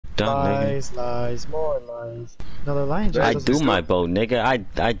done, lies, lies, more lies. No, the lion nigga. I just do my bow, nigga.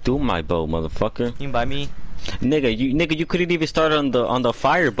 I do my bow, motherfucker. You can buy me. Nigga, you couldn't even start on the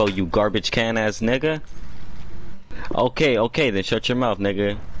fire bow, you garbage can ass nigga. Okay, then shut your mouth,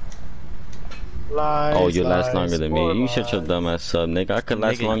 nigga. Lies, Oh, you last lies, longer than more me. You shut your dumb ass up, nigga. I could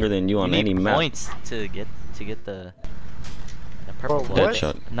last Nigga, longer than you on any need map. points to get the purple Bro, one. what?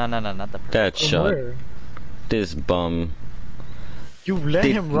 Deadshot. No, not the purple. Deadshot. Where? This bum. You let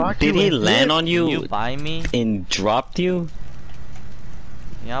him rock Did you he and land dip? on You you buy me? and dropped you?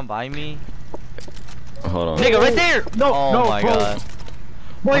 Yeah, buy me. Hold on. Nigga, right there! No, oh no, my bro. god.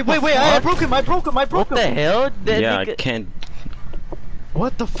 Wait, I broke him, I broke him. What the hell? Yeah, I nigga... can't.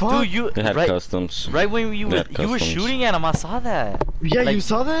 What the fuck? Dude, you They had right, customs. right when you were customs. shooting at him, I saw that. Yeah, like, you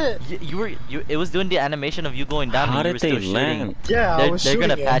saw that? It was doing the animation of you going down. How and you did were still they land? shooting. Yeah, I was They're shooting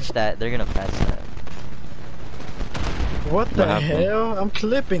gonna him. patch that. They're gonna patch that. What the happened? hell? I'm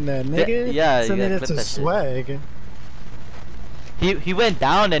clipping that, nigga. Yeah, you Sending gotta it clip to that shit. swag. He went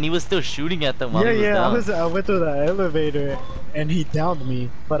down and he was still shooting at them while he was down. I went through the elevator and he downed me,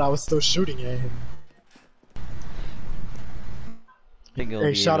 but I was still shooting at him. Think he'll Hey,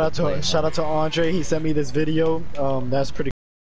 be shout able out play to now. Andre. He sent me this video. That's pretty